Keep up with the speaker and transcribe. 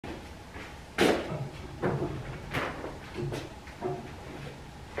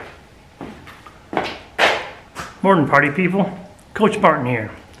Morning, party people. Coach Martin here.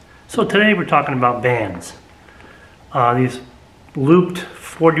 So today we're talking about bands. These looped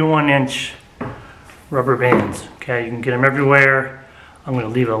 41-inch rubber bands. Okay, you can get them everywhere. I'm going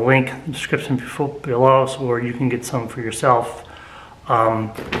to leave a link in the description below so where you can get some for yourself.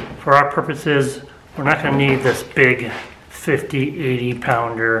 For our purposes, we're not going to need this big 50, 80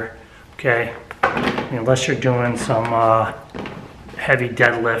 pounder. Okay, unless you're doing some heavy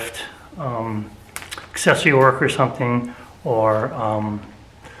deadlift. Accessory work or something, or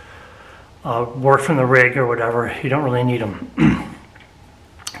work from the rig or whatever, you don't really need them.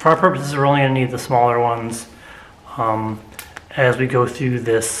 For our purposes, we're only going to need the smaller ones. As we go through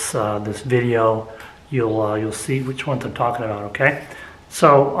this this video, you'll see which ones I'm talking about. Okay,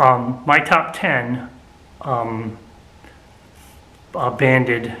 so my top 10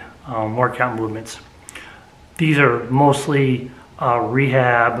 banded workout movements. These are mostly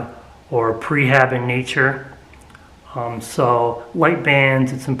rehab or prehab in nature. So light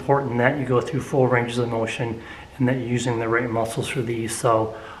bands, it's important that you go through full ranges of motion and that you're using the right muscles for these.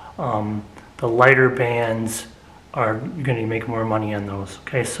 So the lighter bands are going to make more money on those.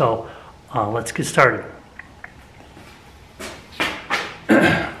 Okay, so let's get started.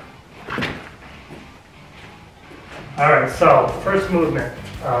 All right, so first movement,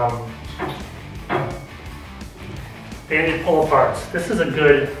 banded pull aparts. This is a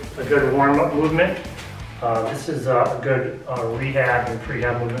good warm-up movement. This is a good rehab and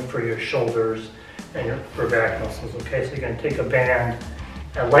prehab movement for your shoulders and your upper back muscles. Okay, so you're going to take a band,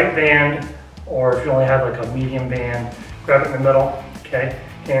 a light band, or if you only have like a medium band, grab it in the middle. Okay,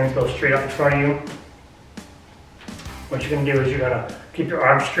 hands go straight up in front of you. What you're going to do is you're going to keep your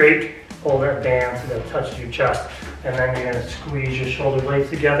arms straight, hold that band so that it touches your chest, and then you're going to squeeze your shoulder blades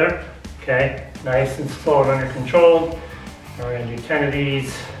together. Okay, nice and slow and under control. And we're going to do 10 of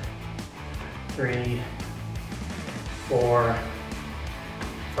these. 3, 4,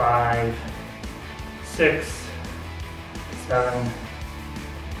 5, 6, 7,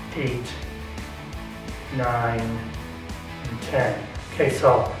 8, 9, and 10. Okay,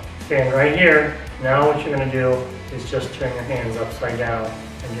 so stand right here. Now what you're going to do is just turn your hands upside down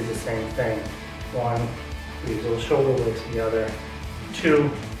and do the same thing. 1, squeeze those shoulder blades together.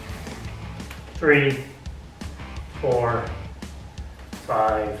 2, 3, 4,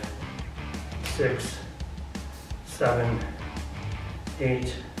 5, 6, 7,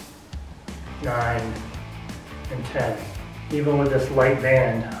 8, 9, and 10. Even with this light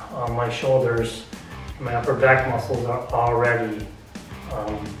band on my shoulders, my upper back muscles are already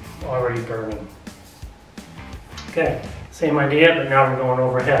burning. Okay, same idea, but now we're going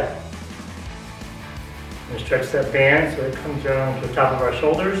overhead. We're going to stretch that band so it comes down to the top of our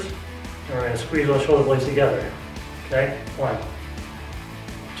shoulders, and we're going to squeeze those shoulder blades together. Okay, 1,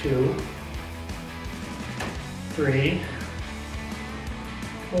 2, 3,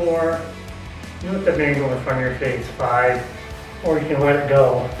 4, you let the band go in front of your face, 5, or you can let it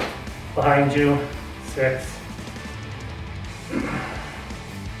go behind you, 6,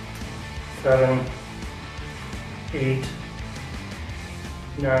 7, 8,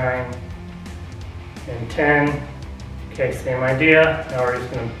 9, and 10. Okay, same idea. Now we're just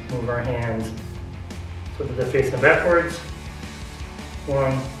going to move our hands so that they're facing backwards.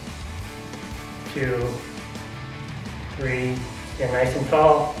 1, 2, 3, stand nice and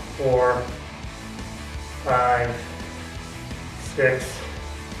tall. 4, 5, 6,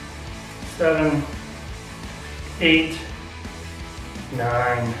 7, 8,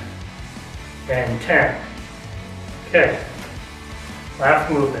 9, and 10. Okay,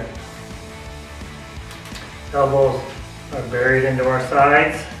 last movement. Elbows are buried into our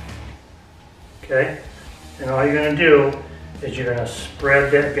sides. Okay, and all you're going to do is you're going to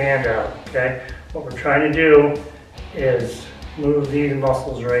spread that band out. Okay, what we're trying to do is move these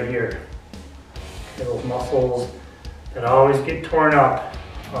muscles right here. Okay, those muscles that always get torn up.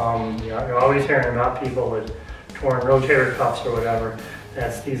 You're always hearing about people with torn rotator cuffs or whatever.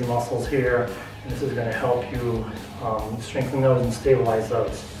 That's these muscles here, and this is going to help you strengthen those and stabilize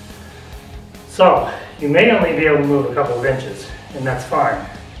those. So you may only be able to move a couple of inches, and that's fine.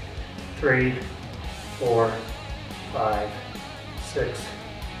 3, 4, 5, 6,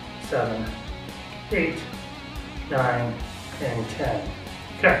 7, 8, 9, and 10.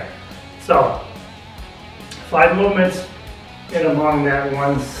 Okay, so 5 movements in among that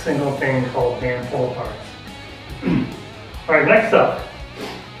one single thing called band pull aparts. All right, next up,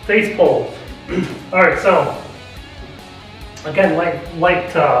 face pulls. All right, so again,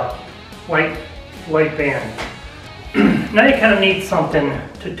 light band. Now you kind of need something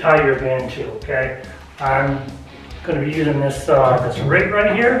to tie your band to. Okay, I'm going to be using this this rig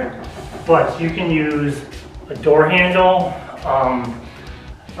right here, but you can use a door handle,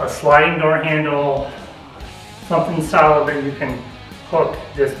 a sliding door handle, something solid that you can hook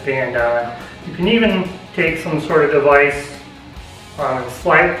this band on. You can even take some sort of device and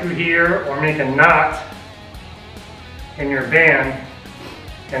slide it through here, or make a knot in your band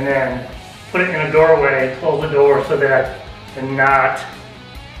and then put it in a doorway, close the door so that the knot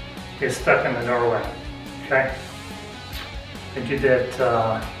is stuck in the doorway. Okay? I do that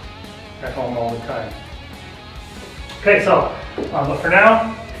at home all the time. Okay, so, but for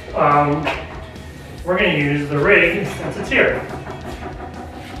now, we're going to use the rig since it's here.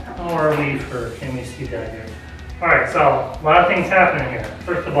 How are we for, can we see that here? Alright, so a lot of things happening here.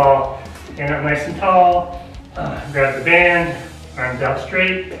 First of all, stand up nice and tall, grab the band, arms out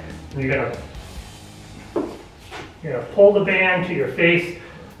straight, and you're gonna pull the band to your face,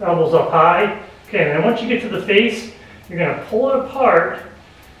 elbows up high. Okay, and then once you get to the face, you're gonna pull it apart,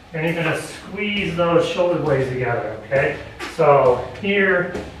 and you're gonna squeeze those shoulder blades together, okay? So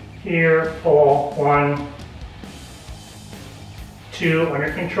here, here, pull, 1, 2,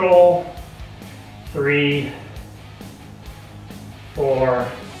 under control, 3, 4,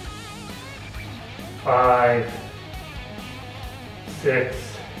 5,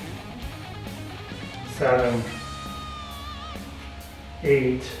 6, 7,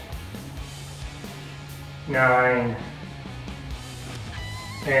 8, 9,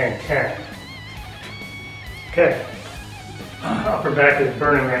 and 10. Okay, upper back is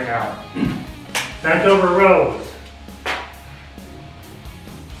burning right now. Bent over rows.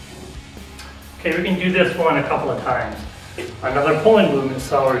 Okay, we can do this one a couple of times. Another pulling movement,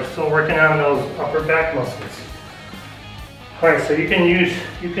 so we're still working on those upper back muscles. Alright, so you can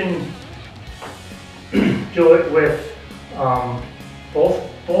do it with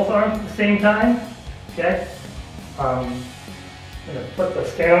both arms at the same time. Okay? I'm going to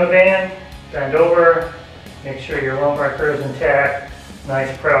stand on the band, bend over, make sure your lumbar curve is intact,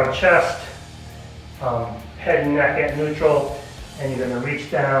 nice proud chest, head and neck at neutral, and you're going to reach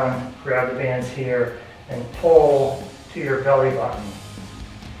down, grab the bands here, and pull to your belly button.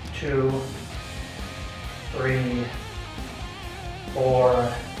 2, 3,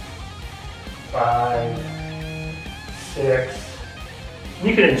 4, 5, 6.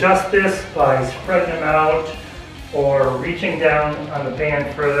 You can adjust this by spreading them out or reaching down on the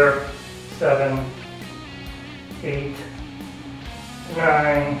band further. 7, 8,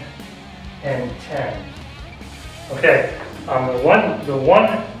 9, and 10. Okay, the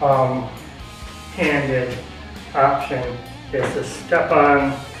one handed option is to step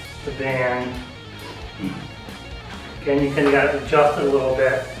on the band. Again, you can adjust it a little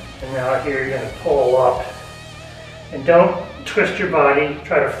bit, and now here you're going to pull up. And don't twist your body,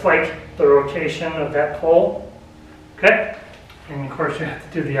 try to fight the rotation of that pull. Okay? And of course you have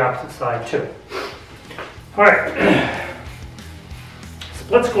to do the opposite side too. Alright,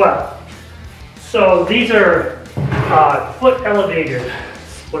 split squat. So these are foot elevated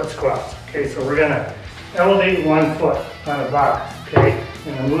split squats. Okay, so we're going to elevate one foot on a box. Okay,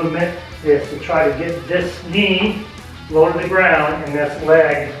 and the movement is to try to get this knee low to the ground and this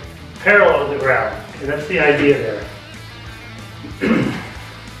leg parallel to the ground. Okay, that's the idea there.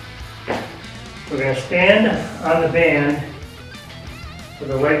 We're going to stand on the band with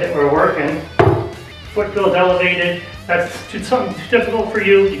the leg that we're working. Foot goes elevated. That's something too difficult for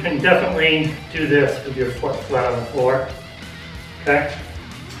you. You can definitely do this with your foot flat on the floor. Okay?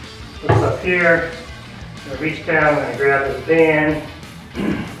 Look up here. I'm going to reach down and grab this band.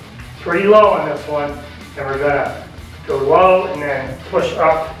 Pretty low on this one. And we're going to go low and then push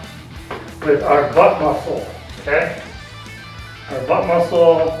up with our butt muscle. Okay? Our butt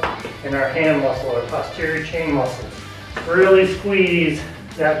muscle and our hand muscle, our posterior chain muscles. Really squeeze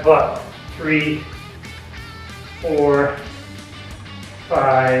that butt. 3, 4,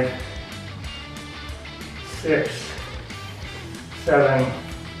 5, 6, 7,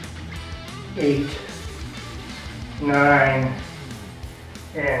 8, 9,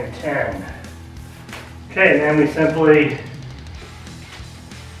 and 10. Okay, then we simply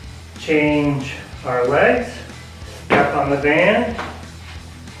change our legs, step on the band,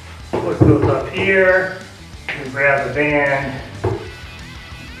 foot goes up here, we grab the band.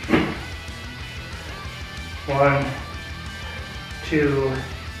 1, 2,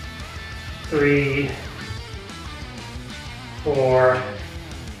 3, 4,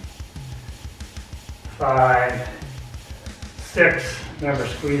 5, 6. Remember,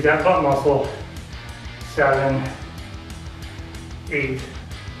 squeeze that butt muscle. 7, 8,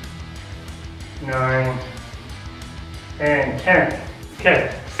 9, and 10.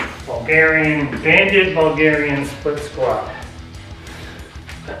 Okay, banded Bulgarian split squat.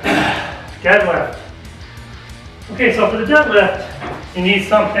 Deadlift. Okay, so for the deadlift, you need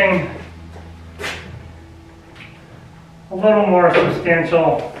something a little more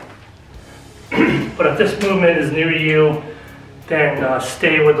substantial. But if this movement is new to you, then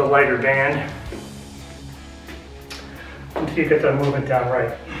stay with the lighter band until you get the movement down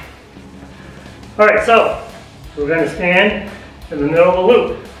right. All right, so we're going to stand in the middle of the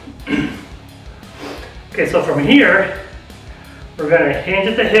loop. Okay, so from here, we're going to hinge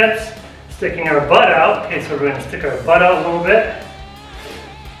at the hips, sticking our butt out. Okay, so we're going to stick our butt out a little bit.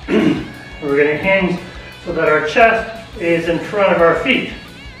 We're going to hinge so that our chest is in front of our feet.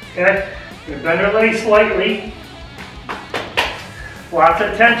 Okay, we're going to bend our legs slightly. Lots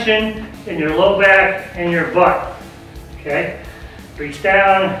of tension in your low back and your butt. Okay, reach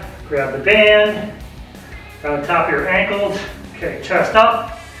down, grab the band, on top of your ankles. Okay, chest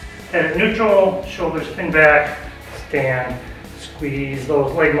up, head at neutral, shoulders pin back, stand, squeeze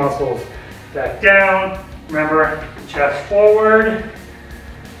those leg muscles back down. Remember, chest forward.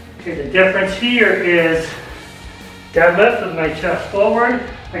 Okay, the difference here is deadlift with my chest forward.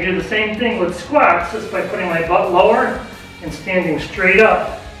 I do the same thing with squats just by putting my butt lower and standing straight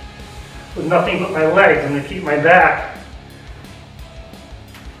up with nothing but my legs. I'm going to keep my back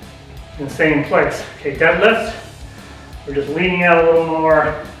in the same place. Okay, deadlifts, we're just leaning out a little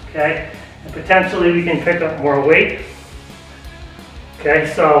more, okay? And potentially we can pick up more weight.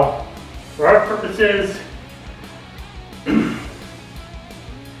 Okay, so for our purposes, we're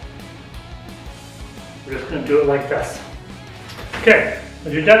just going to do it like this. Okay,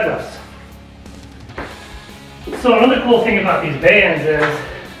 let's do deadlifts. So another cool thing about these bands is,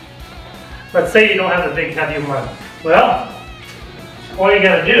 let's say you don't have a big heavy one. Well, all you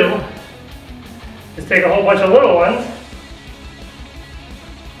got to do is take a whole bunch of little ones,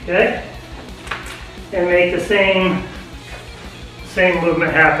 okay, and make the same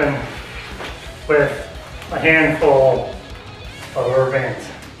movement happen with a handful of rubber bands.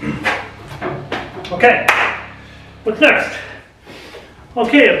 Okay, what's next?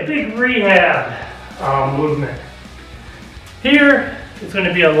 Okay, a big rehab movement. Here it's going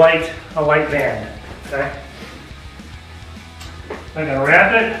to be a light band. Okay, I'm going to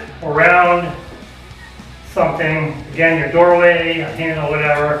wrap it around something. Again, your doorway, a handle,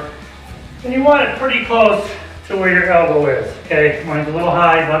 whatever, and you want it pretty close to where your elbow is. Okay, mine's a little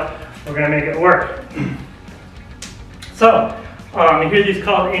high, but we're going to make it work. So, you hear these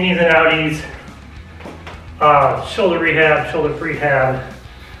called Innies and Outies, shoulder rehab, shoulder prehab,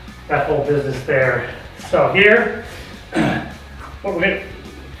 that whole business there. So here, what we're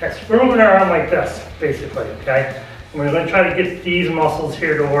moving our arm like this, basically, okay? And we're going to try to get these muscles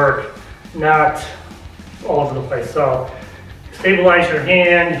here to work, not all over the place. So stabilize your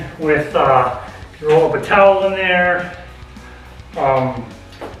hand with, you roll up a towel in there.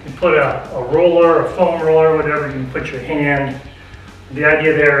 You put a roller, a foam roller, whatever, you can put your hand. The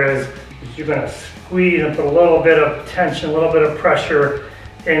idea there is you're going to squeeze and put a little bit of tension, a little bit of pressure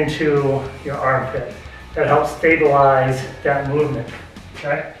into your armpit. That helps stabilize that movement,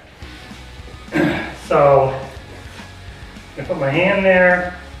 okay? So I'm going to put my hand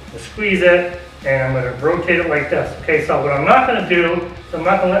there, squeeze it, and I'm going to rotate it like this. Okay, so what I'm not going to do is I'm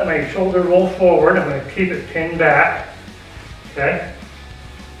not going to let my shoulder roll forward. I'm going to keep it pinned back, okay?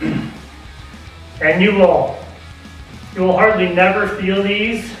 And you will hardly never feel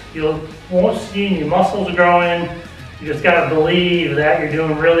these. You won't see any muscles growing. You just got to believe that you're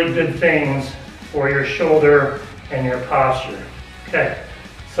doing really good things for your shoulder and your posture. Okay,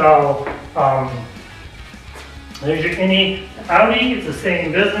 so there's your Innie Outie. It's the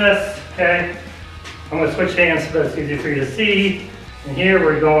same business. Okay, I'm going to switch hands so that it's easier for you to see. And here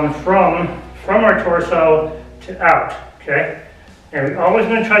we're going from our torso to out. Okay, and we're always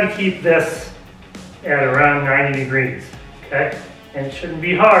going to try to keep this at around 90 degrees. Okay, and it shouldn't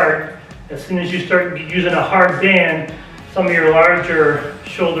be hard. As soon as you start using a hard band, some of your larger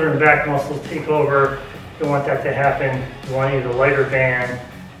shoulder and back muscles take over. You want that to happen. You want to use a lighter band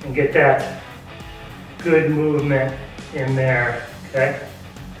and get that good movement in there, okay?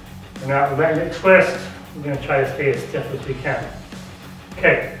 We're not letting it twist. We're going to try to stay as stiff as we can.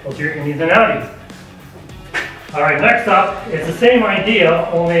 Okay, those are your Innies and Outies. All right, next up, it's the same idea,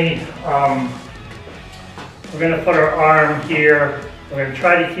 only we're going to put our arm here. We're going to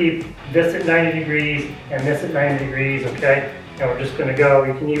try to keep this at 90 degrees and this at 90 degrees, okay? And we're just going to go.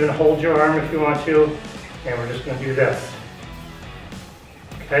 You can even hold your arm if you want to, and we're just going to do this.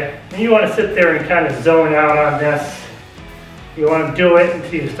 Okay? And you want to sit there and kind of zone out on this. You want to do it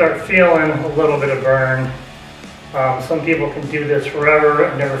until you start feeling a little bit of burn. Some people can do this forever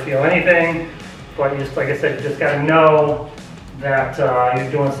and never feel anything, but you just, like I said, you just got to know that you're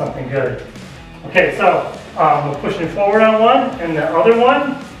doing something good. Okay, so we're pushing forward on one, and the other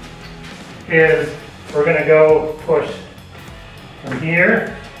one is we're going to go push from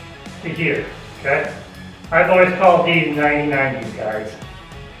here to here, okay? I've always called these 90-90s, guys.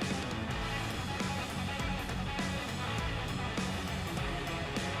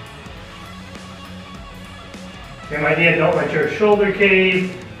 Same idea, don't let your shoulder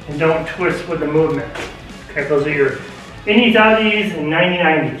cave and don't twist with the movement. Okay, those are your Innies, Outies, and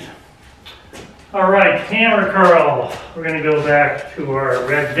 90-90s. All right, hammer curl. We're gonna go back to our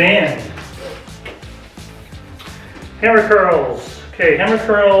red band. Hammer curls. Okay, hammer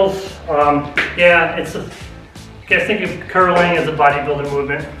curls, yeah, I guess think of curling as a bodybuilder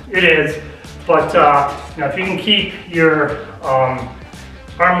movement. It is, but you know, if you can keep your arm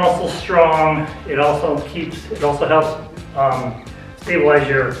muscles strong, it also helps stabilize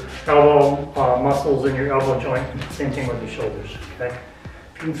your elbow muscles in your elbow joint. Same thing with your shoulders. Okay,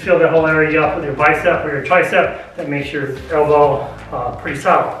 if you can feel that whole area up with your bicep or your tricep, that makes your elbow pretty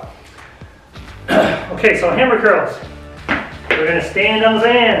solid. Okay, so hammer curls. We're going to stand on the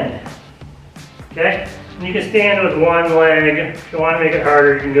band. Okay, and you can stand with one leg. If you want to make it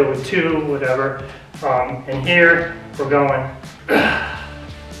harder, you can go with two, whatever. And here we're going.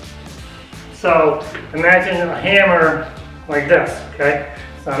 So imagine a hammer like this, okay?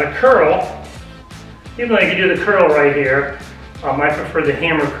 It's not a curl. Even though I could do the curl right here, I prefer the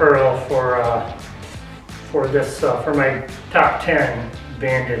hammer curl for my top 10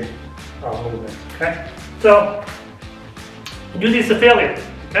 banded movement, okay? So do these to failure,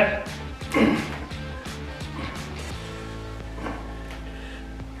 okay?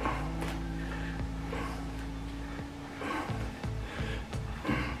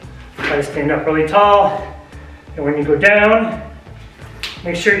 Try to stand up really tall, and when you go down,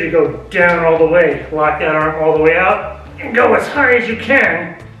 make sure you go down all the way. Lock that arm all the way out, and go as high as you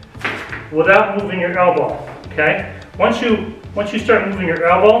can without moving your elbow, okay? Once you start moving your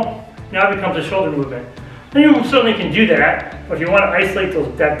elbow, now it becomes a shoulder movement. And you certainly can do that, but if you want to isolate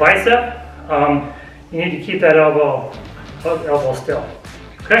that bicep, you need to keep that elbow still,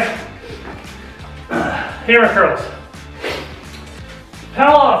 okay? Hammer curls.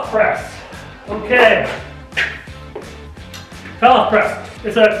 Pallof press. Okay. Pallof press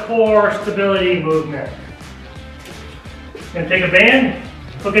is a core stability movement. You're going to take a band,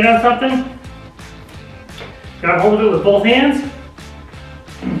 hook it on something, grab hold of it with both hands,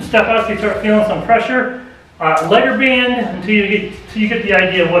 step out so you start feeling some pressure. Let your band until you get the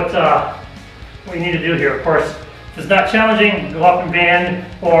idea of what you need to do here. Of course, if it's not challenging, go up and band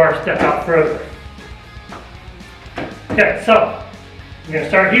or step out further. Okay, so we're going to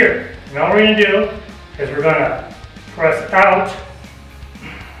start here. And all we're going to do is we're going to press out,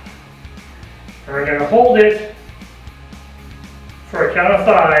 and we're going to hold it for a count of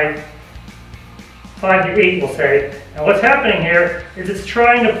 5, 5 to 8 we'll say. And what's happening here is it's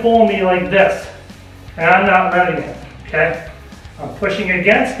trying to pull me like this, and I'm not letting it, okay? I'm pushing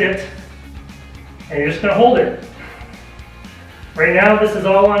against it, and you're just going to hold it. Right now this is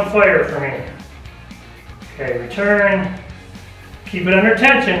all on fire for me. Okay, return. Keep it under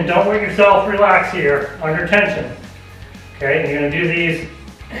tension. Don't let yourself relax here. Under tension. Okay, you're going to do these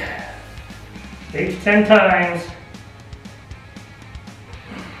 8 to 10 times.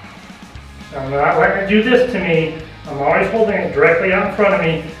 I'm not letting it do this to me. I'm always holding it directly out in front of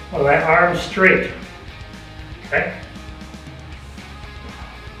me with my arms straight. Okay?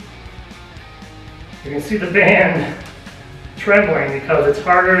 You can see the band trembling because it's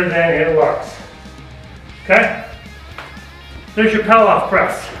harder than it looks. Okay? There's your Pallof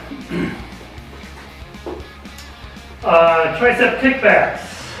press. Tricep kickbacks.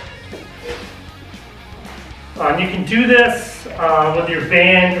 You can do this with your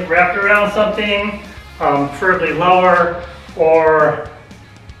band wrapped around something, preferably lower, or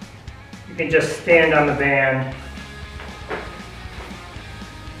you can just stand on the band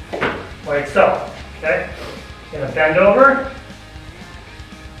like so. Okay? You're gonna bend over,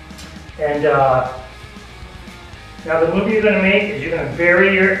 and now the movement you're going to make is you're going to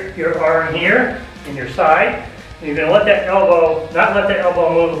bury your arm here in your side, and you're going to let that elbow, not let that elbow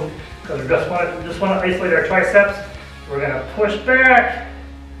move, because we just want to isolate our triceps. We're going to push back,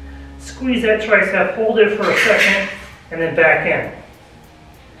 squeeze that tricep, hold it for a second, and then back in.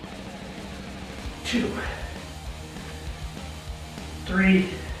 2, 3,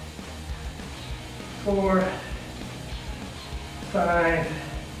 4, 5,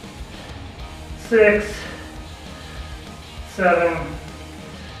 6, 7,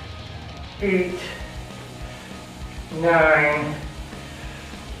 8, 9,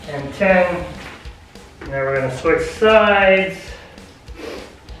 and 10. Now we're going to switch sides.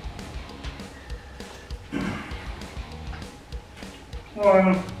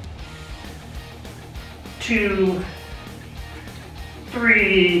 1, 2,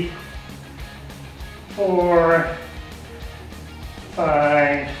 3, 4,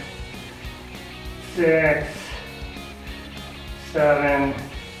 5, 6, 7,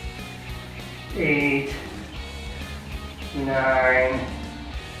 8, 9,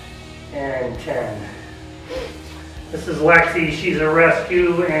 and 10. This is Lexi. She's a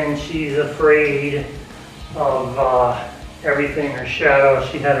rescue and she's afraid of everything, her shadow.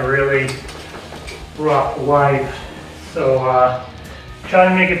 She had a really rough life, so trying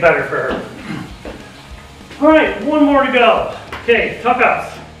to make it better for her. All right, one more to go. Okay, tuck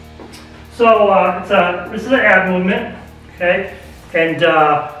ups. So this is an ab movement, okay, and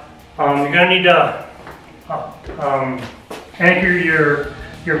you're gonna need to anchor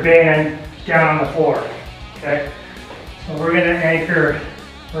your band down on the floor, okay. So we're gonna anchor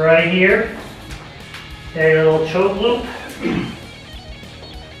right here. Okay, a little choke loop.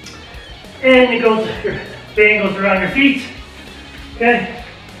 And it goes, your band goes around your feet. Okay.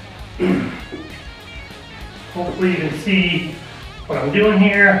 Hopefully you can see what I'm doing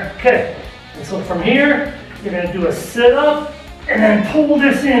here. Okay. And so from here, you're gonna do a sit up and then pull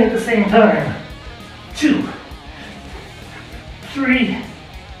this in at the same time. 2, 3,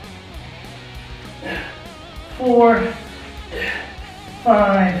 4,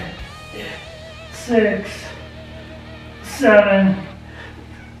 5, 6, 7,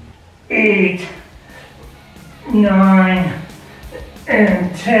 8, 9,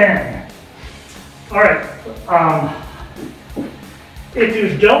 and 10. All right. If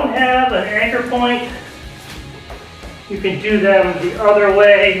you don't have an anchor point, you can do them the other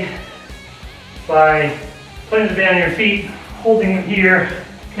way by putting the band on your feet, holding it here,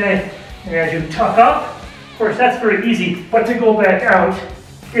 okay? And as you tuck up, of course that's very easy, but to go back out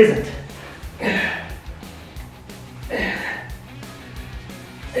isn't.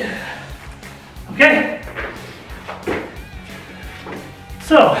 Okay?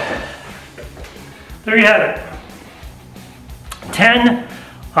 So, there you have it. 10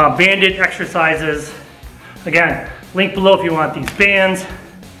 banded exercises. Again, link below if you want these bands.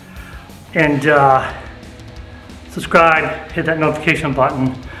 And subscribe, hit that notification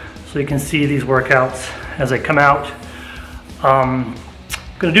button so you can see these workouts as they come out. I'm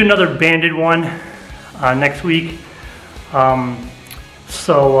gonna do another banded one next week.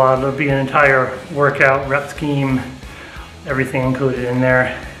 So there'll be an entire workout, rep scheme, everything included in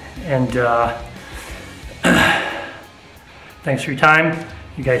there. And thanks for your time.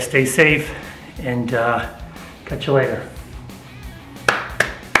 You guys stay safe and catch you later.